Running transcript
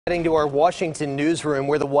Heading to our Washington newsroom,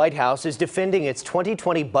 where the White House is defending its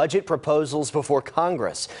 2020 budget proposals before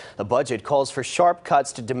Congress. The budget calls for sharp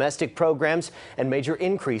cuts to domestic programs and major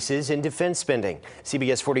increases in defense spending.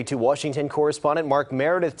 CBS 42 Washington correspondent Mark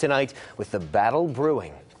Meredith tonight with the battle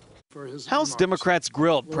brewing. House Democrats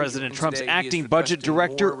grilled President Trump's acting budget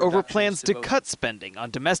director over plans to cut spending on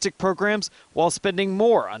domestic programs while spending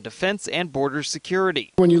more on defense and border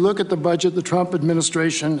security. When you look at the budget the Trump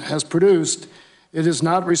administration has produced, it is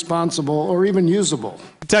not responsible or even usable.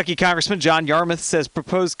 Kentucky Congressman John Yarmuth says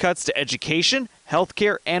proposed cuts to education, health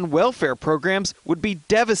care, and welfare programs would be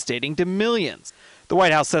devastating to millions. The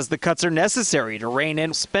White House says the cuts are necessary to rein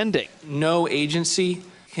in spending. No agency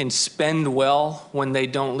can spend well when they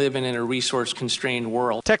don't live in a resource-constrained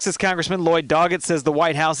world. Texas Congressman Lloyd Doggett says the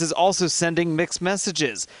White House is also sending mixed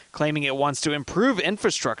messages, claiming it wants to improve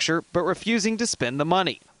infrastructure but refusing to spend the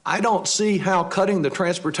money. I don't see how cutting the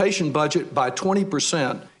transportation budget by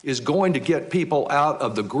 20% is going to get people out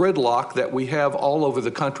of the gridlock that we have all over the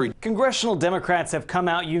country. Congressional Democrats have come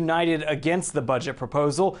out united against the budget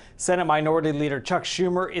proposal. Senate Minority Leader Chuck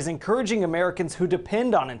Schumer is encouraging Americans who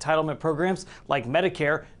depend on entitlement programs like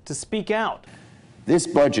Medicare to speak out. This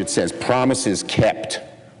budget says promises kept.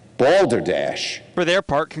 Balderdash. For their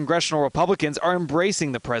part, congressional Republicans are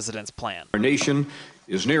embracing the president's plan. Our nation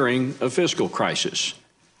is nearing a fiscal crisis.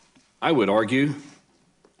 I would argue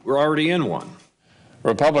we're already in one.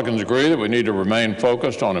 Republicans agree that we need to remain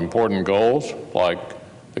focused on important goals like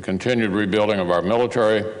the continued rebuilding of our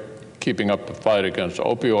military, keeping up the fight against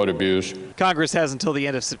opioid abuse. Congress has until the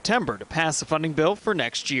end of September to pass a funding bill for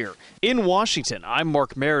next year. In Washington, I'm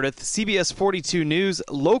Mark Meredith, CBS 42 News,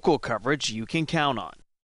 local coverage you can count on.